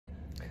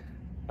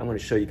I'm going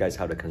to show you guys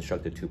how to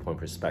construct a two-point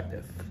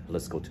perspective.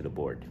 Let's go to the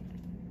board.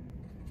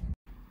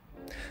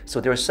 So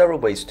there are several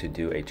ways to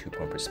do a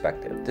two-point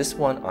perspective. This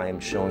one I am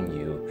showing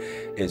you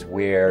is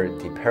where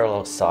the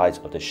parallel sides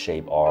of the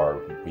shape are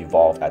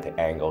revolved at the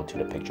angle to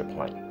the picture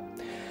plane.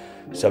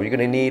 So you're going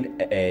to need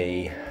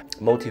a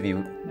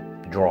multi-view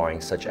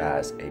drawing such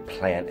as a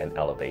plan and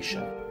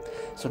elevation.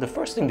 So the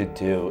first thing to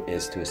do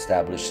is to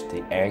establish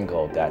the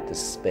angle that the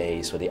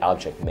space or the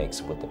object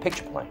makes with the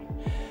picture plane.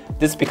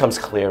 This becomes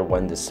clear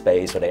when the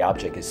space or the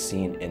object is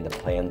seen in the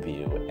plan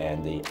view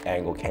and the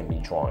angle can be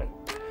drawn.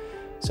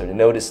 So you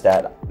notice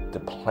that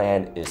the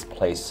plan is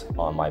placed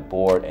on my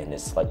board and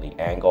is slightly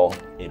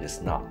angled. It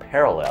is not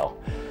parallel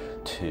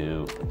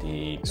to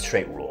the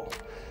straight rule.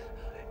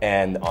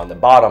 And on the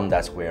bottom,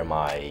 that's where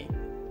my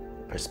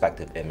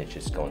perspective image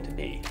is going to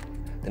be.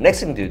 The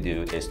next thing to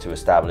do is to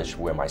establish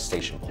where my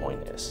station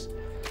point is.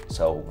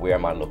 So where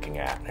am I looking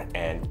at?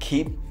 And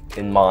keep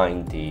in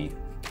mind the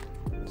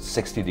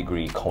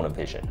 60-degree cone of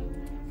vision.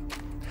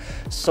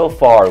 So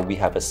far, we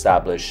have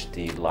established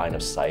the line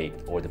of sight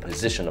or the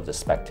position of the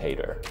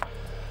spectator.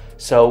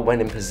 So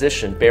when in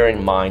position, bear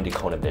in mind the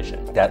cone of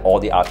vision, that all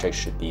the objects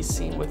should be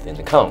seen within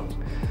the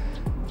cone.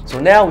 So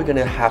now we're going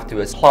to have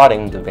to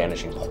plotting the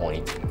vanishing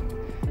point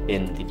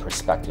in the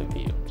perspective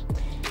view.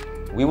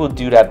 We will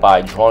do that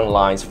by drawing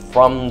lines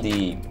from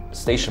the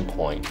station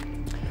point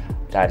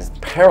that is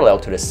parallel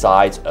to the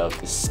sides of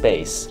the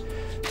space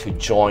to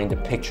join the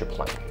picture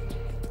plane.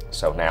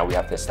 So now we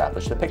have to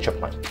establish the picture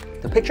plane.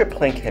 The picture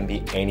plane can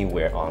be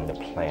anywhere on the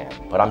plan,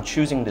 but I'm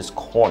choosing this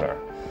corner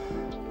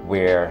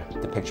where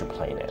the picture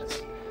plane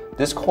is.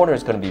 This corner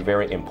is going to be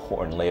very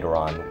important later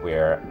on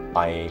where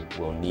I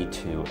will need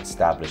to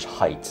establish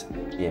height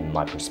in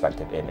my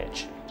perspective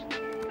image.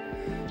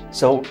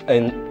 So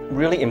a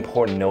really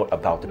important note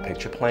about the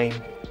picture plane,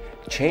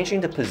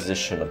 changing the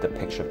position of the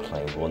picture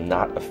plane will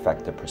not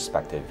affect the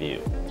perspective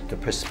view. The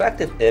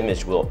perspective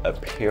image will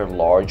appear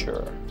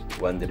larger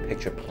when the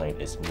picture plane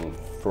is moved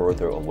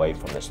further away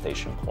from the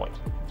station point.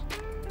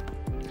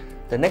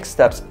 The next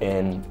steps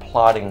in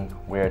plotting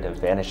where the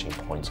vanishing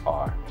points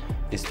are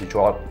is to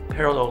draw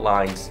parallel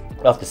lines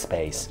of the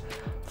space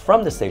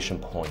from the station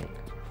point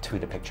to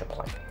the picture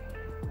plane.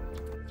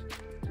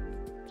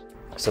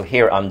 So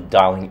here I'm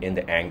dialing in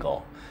the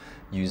angle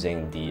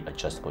using the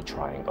adjustable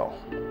triangle.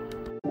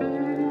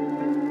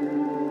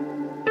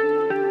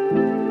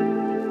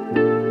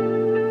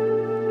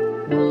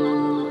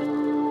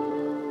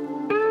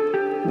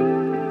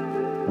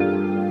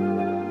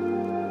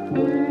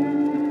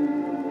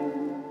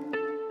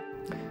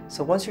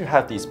 So once you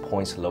have these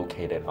points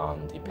located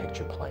on the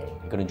picture plane,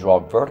 you're going to draw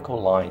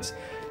vertical lines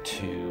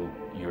to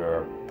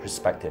your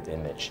perspective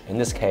image. In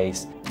this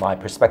case, my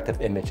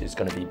perspective image is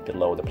going to be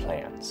below the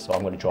plan, so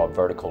I'm going to draw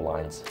vertical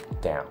lines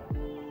down.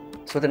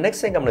 So the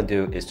next thing I'm going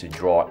to do is to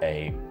draw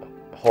a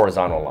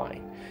horizontal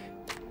line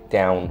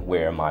down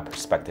where my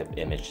perspective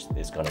image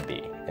is going to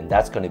be, and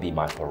that's going to be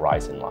my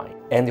horizon line.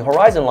 And the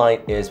horizon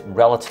line is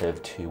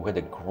relative to where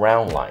the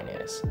ground line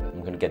is.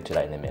 I'm going to get to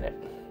that in a minute.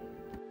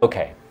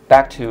 Okay.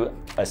 Back to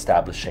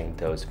establishing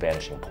those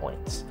vanishing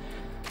points.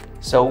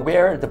 So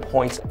where the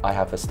points I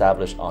have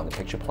established on the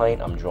picture plane,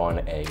 I'm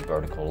drawing a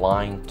vertical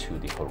line to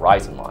the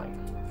horizon line.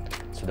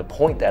 So the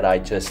point that I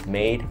just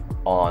made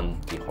on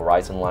the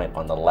horizon line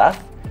on the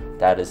left,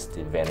 that is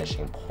the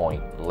vanishing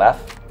point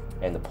left,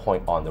 and the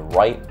point on the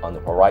right on the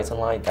horizon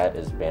line, that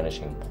is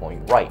vanishing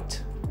point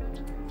right.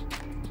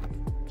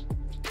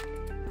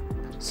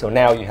 So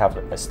now you have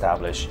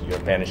established your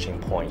vanishing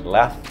point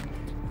left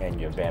and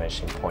your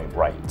vanishing point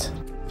right.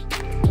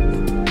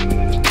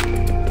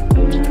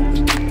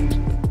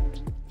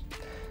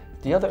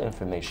 The other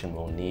information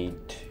we'll need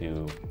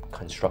to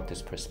construct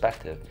this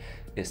perspective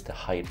is the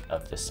height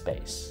of the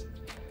space.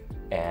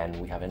 And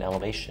we have an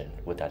elevation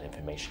with that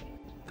information.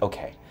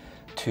 Okay,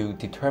 to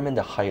determine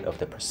the height of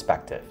the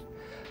perspective,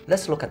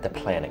 let's look at the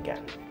plan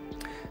again.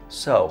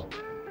 So,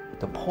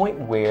 the point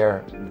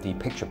where the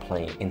picture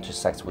plane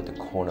intersects with the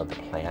corner of the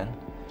plan,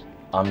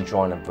 I'm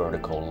drawing a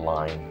vertical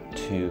line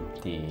to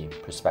the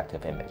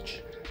perspective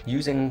image,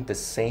 using the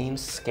same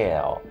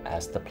scale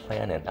as the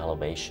plan and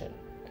elevation.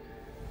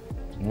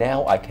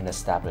 Now I can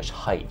establish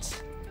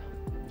heights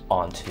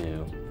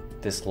onto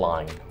this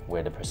line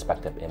where the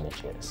perspective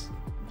image is.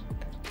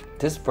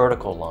 This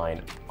vertical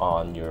line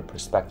on your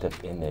perspective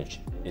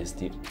image is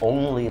the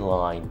only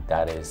line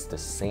that is the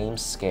same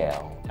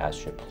scale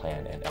as your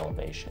plan and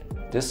elevation.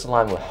 This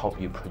line will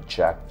help you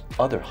project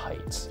other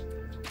heights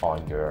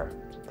on your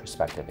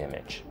perspective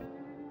image.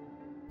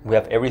 We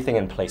have everything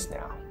in place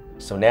now.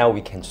 So now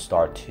we can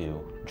start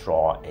to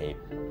draw a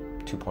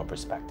two-point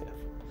perspective.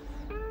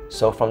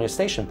 So from your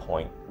station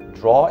point,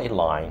 draw a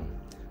line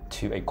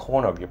to a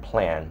corner of your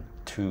plan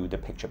to the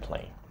picture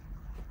plane.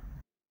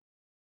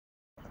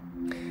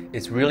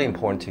 It's really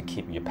important to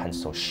keep your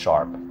pencil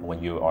sharp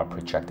when you are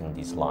projecting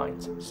these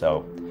lines,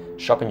 so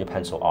sharpen your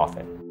pencil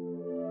often.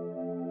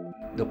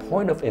 The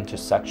point of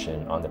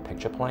intersection on the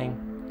picture plane,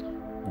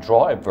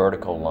 draw a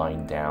vertical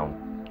line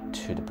down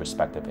to the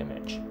perspective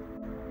image.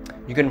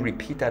 You can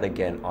repeat that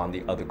again on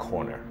the other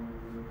corner.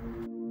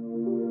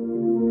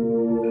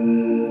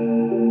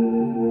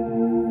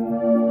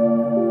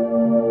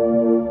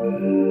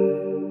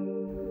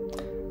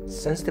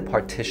 Since the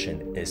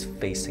partition is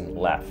facing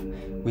left,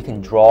 we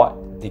can draw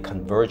the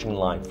converging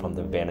line from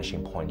the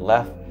vanishing point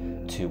left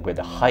to where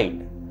the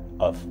height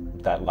of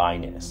that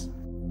line is.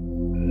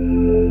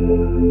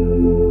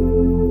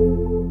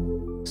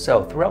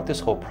 So throughout this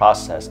whole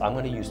process, I'm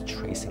going to use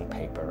tracing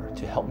paper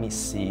to help me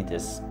see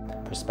this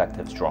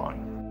perspective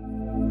drawing.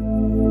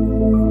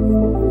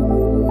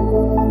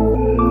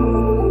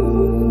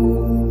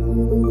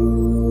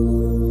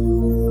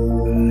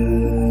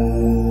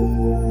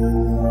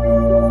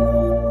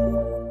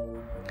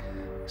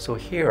 So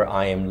here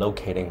I am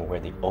locating where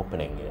the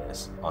opening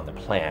is on the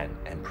plan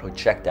and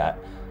project that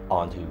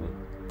onto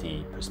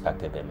the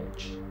perspective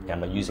image.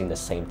 And I'm using the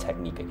same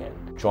technique again,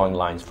 drawing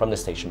lines from the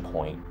station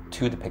point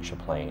to the picture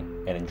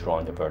plane and then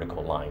drawing the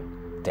vertical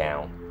line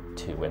down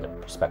to where the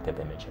perspective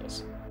image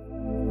is.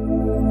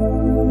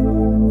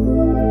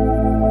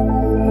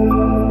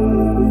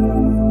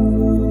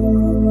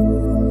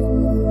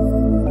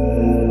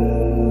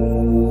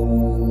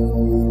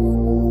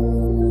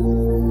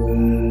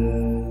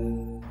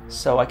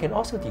 So I can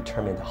also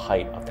determine the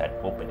height of that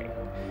opening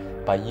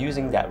by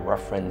using that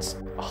reference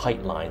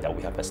height line that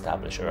we have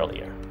established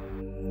earlier.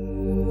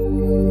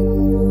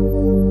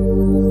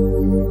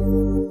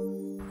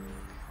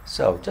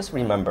 So just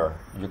remember,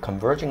 your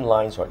converging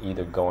lines are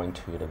either going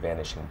to the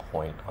vanishing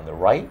point on the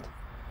right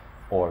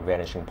or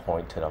vanishing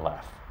point to the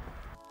left.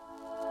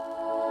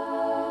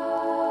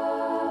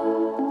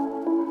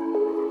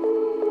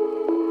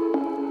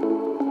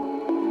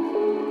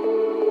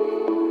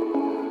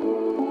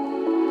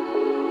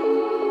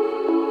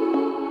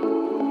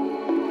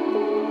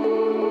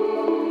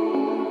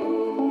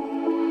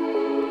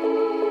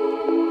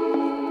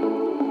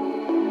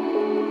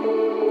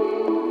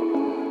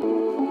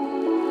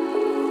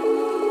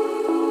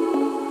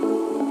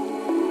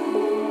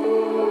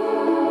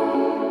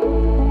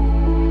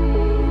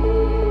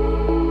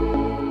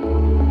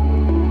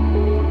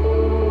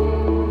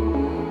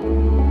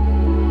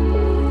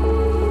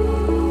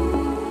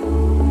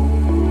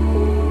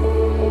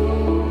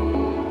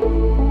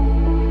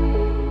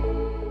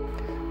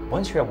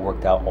 Once you have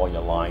worked out all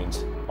your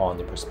lines on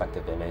the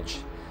perspective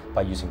image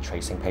by using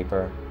tracing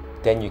paper,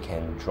 then you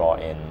can draw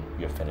in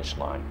your finished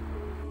line.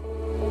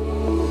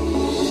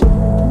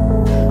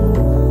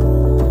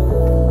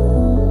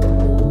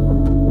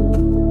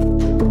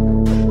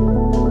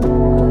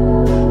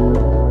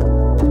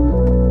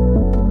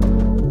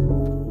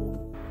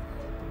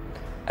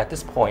 At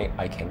this point,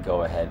 I can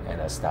go ahead and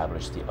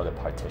establish the other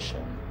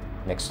partition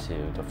next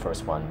to the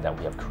first one that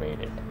we have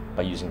created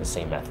by using the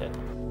same method.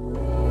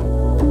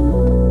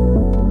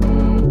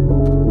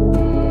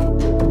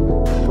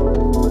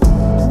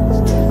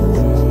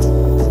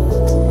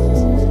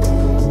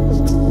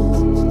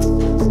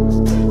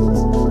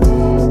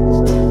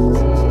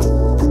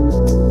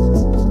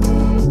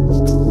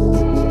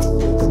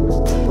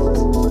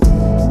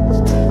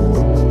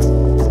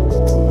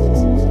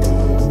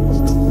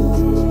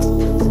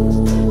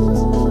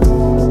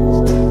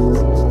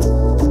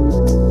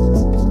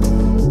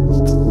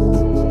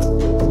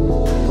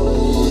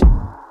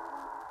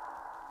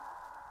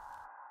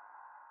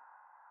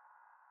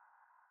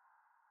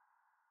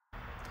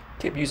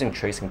 Keep using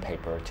tracing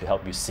paper to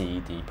help you see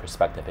the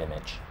perspective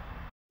image.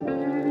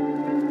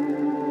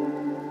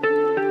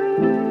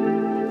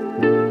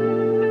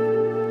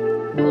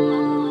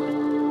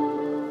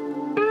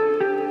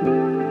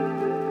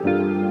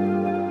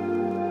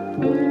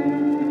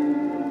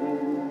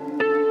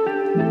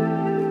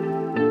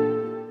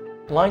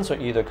 Lines are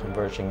either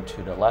converging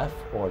to the left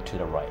or to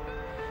the right.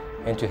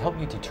 And to help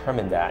you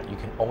determine that, you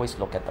can always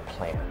look at the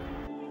plan.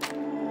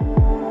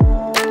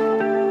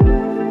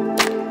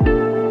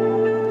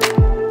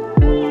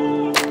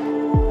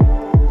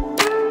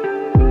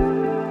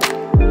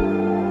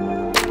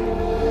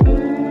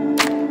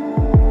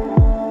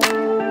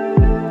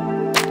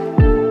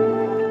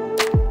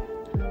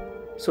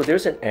 So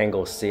there's an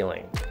angle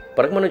ceiling,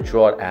 but I'm going to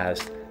draw it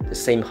as the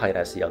same height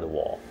as the other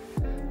wall.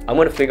 I'm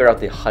going to figure out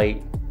the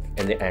height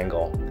and the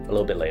angle a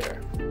little bit later.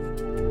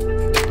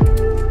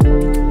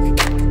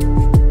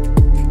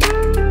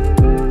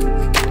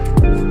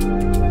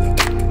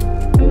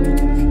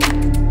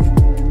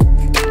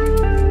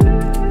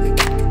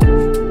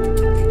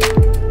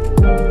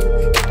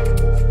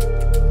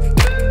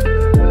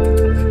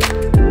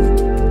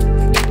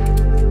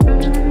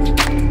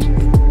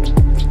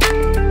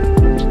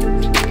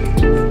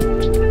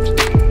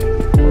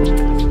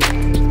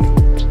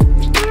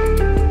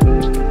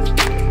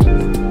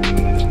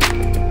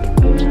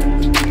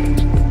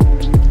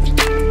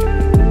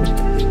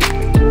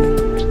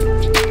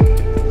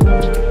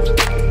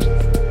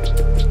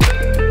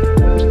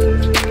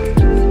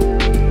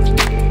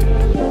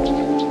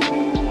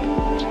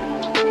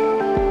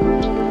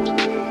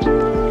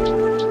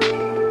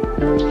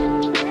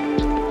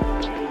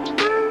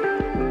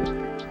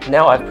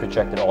 Now I've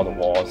projected all the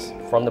walls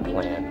from the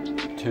plan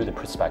to the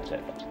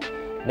perspective.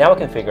 Now I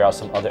can figure out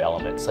some other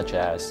elements, such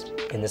as,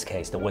 in this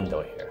case, the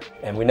window here.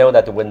 And we know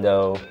that the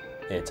window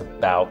is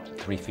about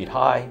 3 feet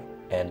high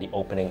and the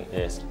opening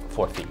is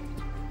 4 feet.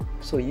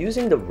 So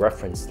using the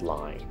reference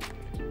line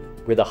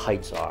where the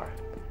heights are,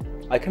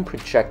 I can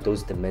project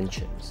those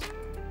dimensions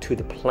to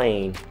the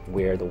plane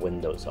where the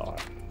windows are.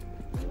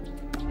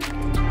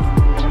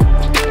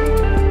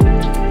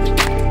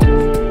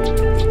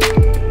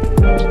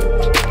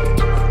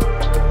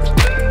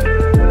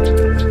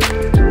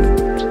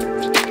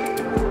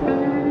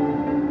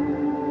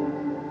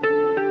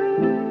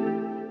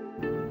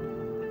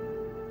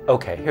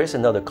 Okay, here's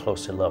another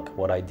closer look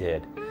what I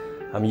did.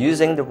 I'm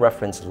using the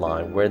reference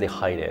line where the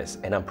height is,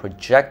 and I'm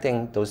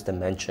projecting those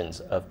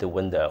dimensions of the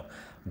window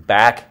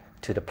back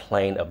to the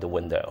plane of the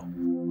window.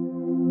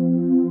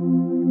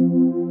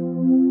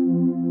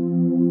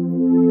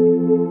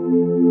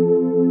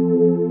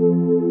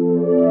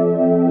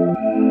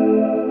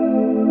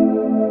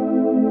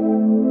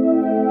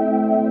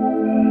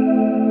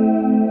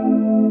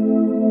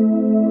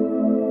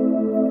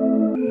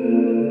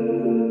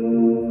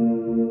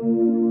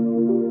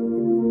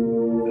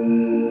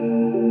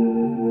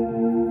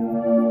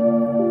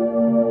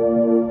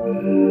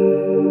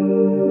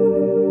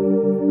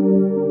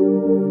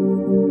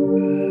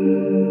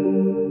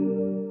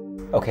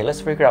 Okay,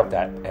 let's figure out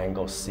that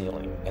angle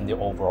ceiling and the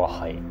overall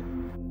height.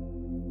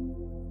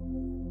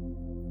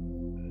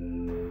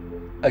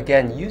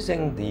 Again,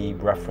 using the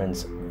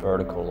reference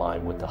vertical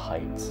line with the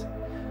heights,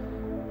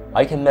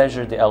 I can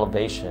measure the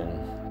elevation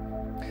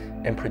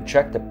and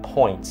project the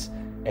points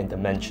and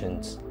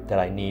dimensions that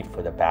I need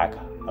for the back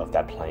of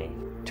that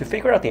plane. To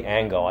figure out the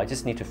angle, I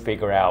just need to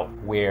figure out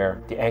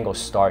where the angle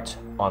starts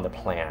on the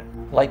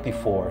plan. Like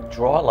before,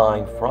 draw a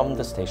line from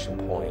the station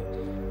point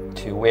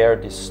to where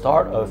the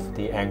start of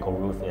the angle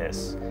roof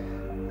is.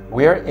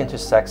 Where it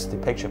intersects the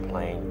picture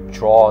plane,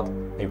 draw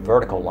a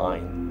vertical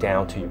line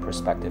down to your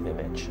perspective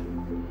image.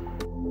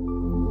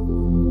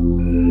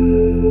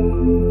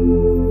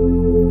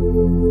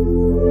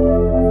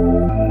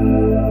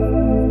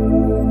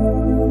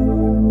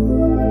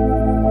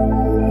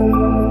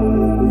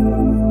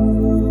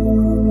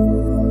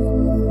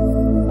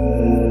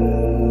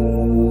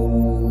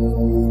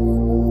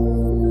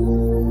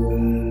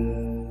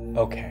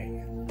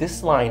 Okay,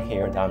 this line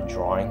here that I'm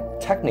drawing,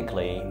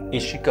 technically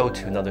it should go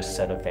to another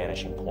set of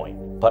vanishing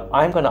point, but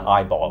I'm going to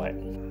eyeball it.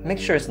 Make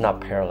sure it's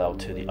not parallel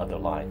to the other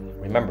line.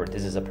 Remember,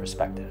 this is a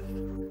perspective.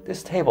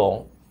 This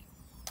table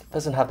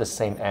doesn't have the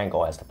same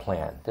angle as the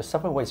plan. There's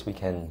several ways we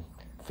can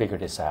figure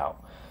this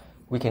out.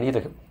 We can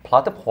either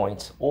plot the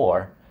points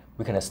or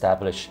we can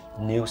establish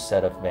new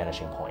set of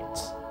vanishing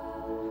points.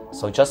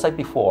 So just like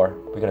before,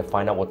 we're going to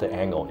find out what the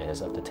angle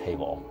is of the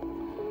table.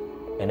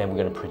 And then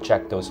we're going to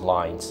project those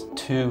lines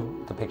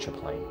to the picture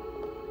plane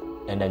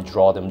and then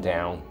draw them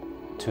down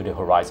to the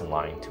horizon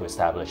line to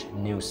establish a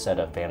new set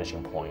of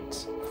vanishing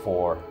points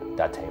for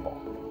that table.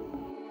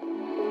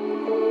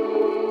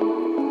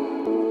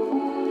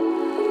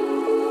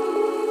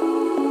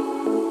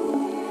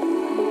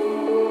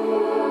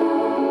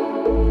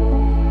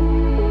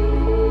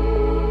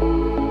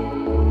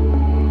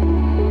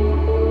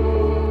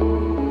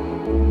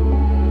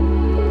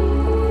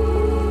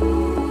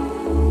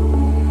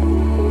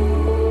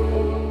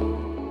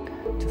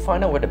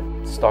 Find out where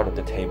the start of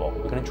the table.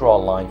 We're going to draw a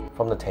line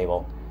from the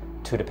table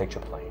to the picture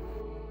plane.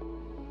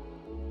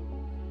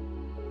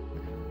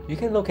 You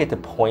can locate the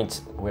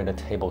point where the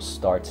table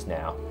starts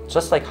now,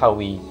 just like how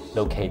we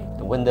locate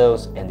the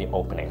windows and the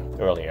opening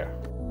earlier.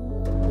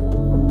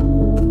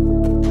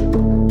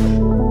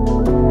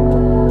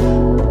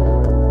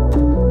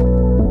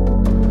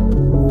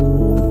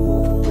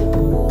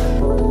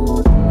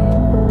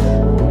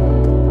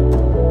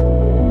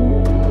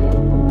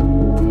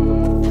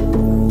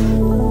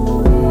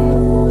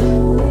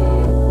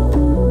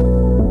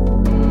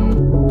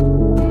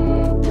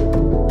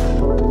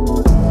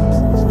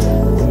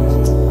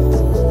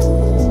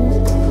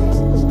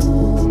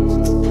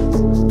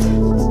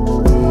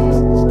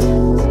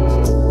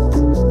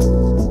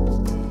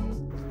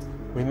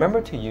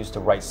 Remember to use the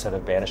right set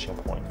of vanishing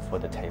point for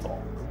the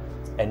table,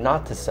 and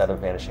not the set of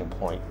vanishing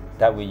point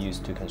that we use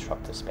to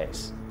construct the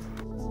space.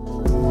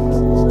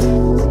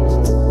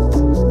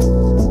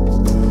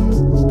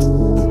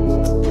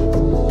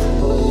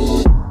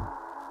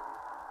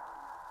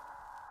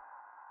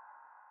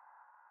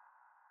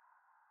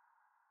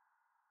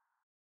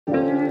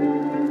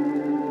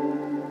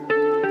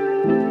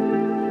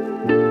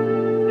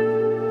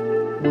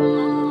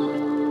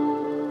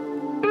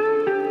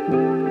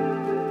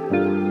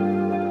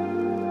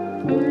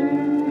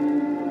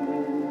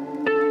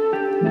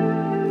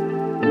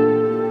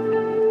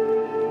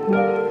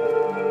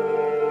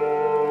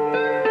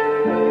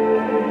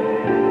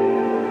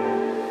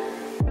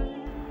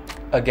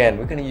 Again,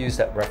 we're going to use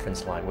that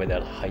reference line where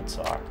the heights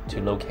are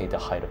to locate the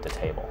height of the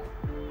table.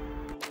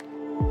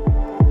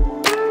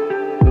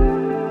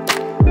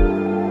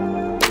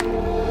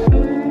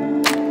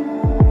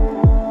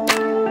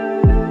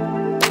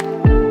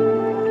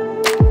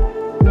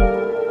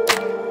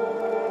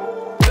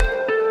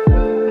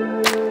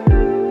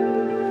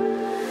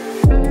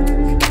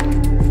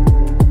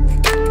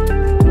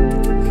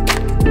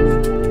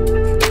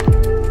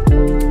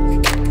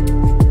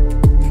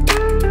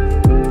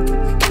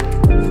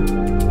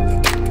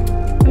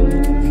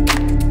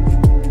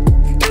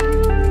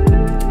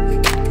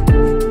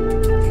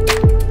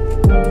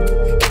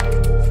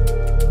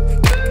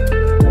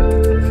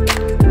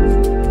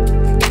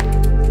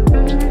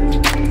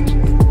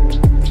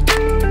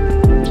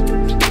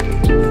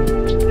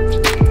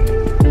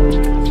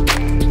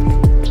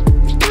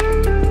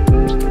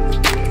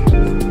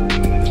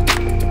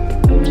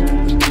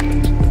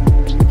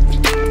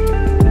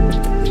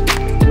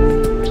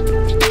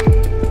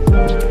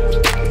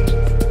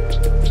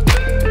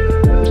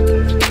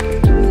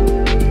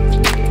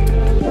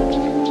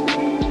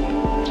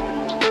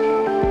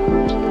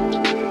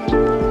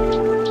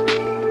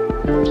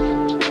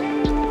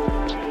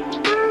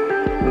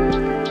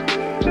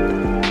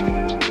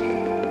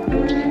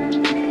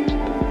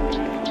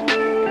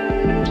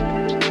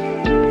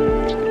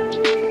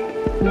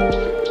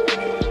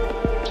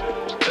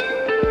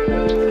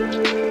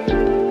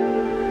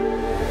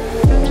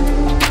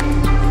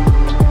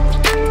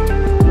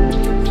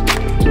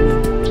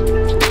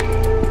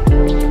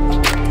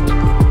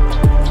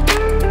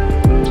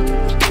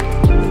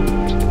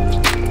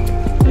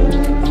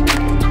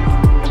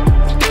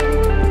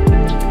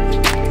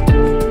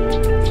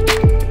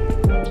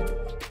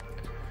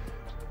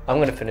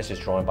 going to finish this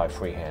drawing by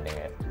freehanding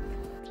it.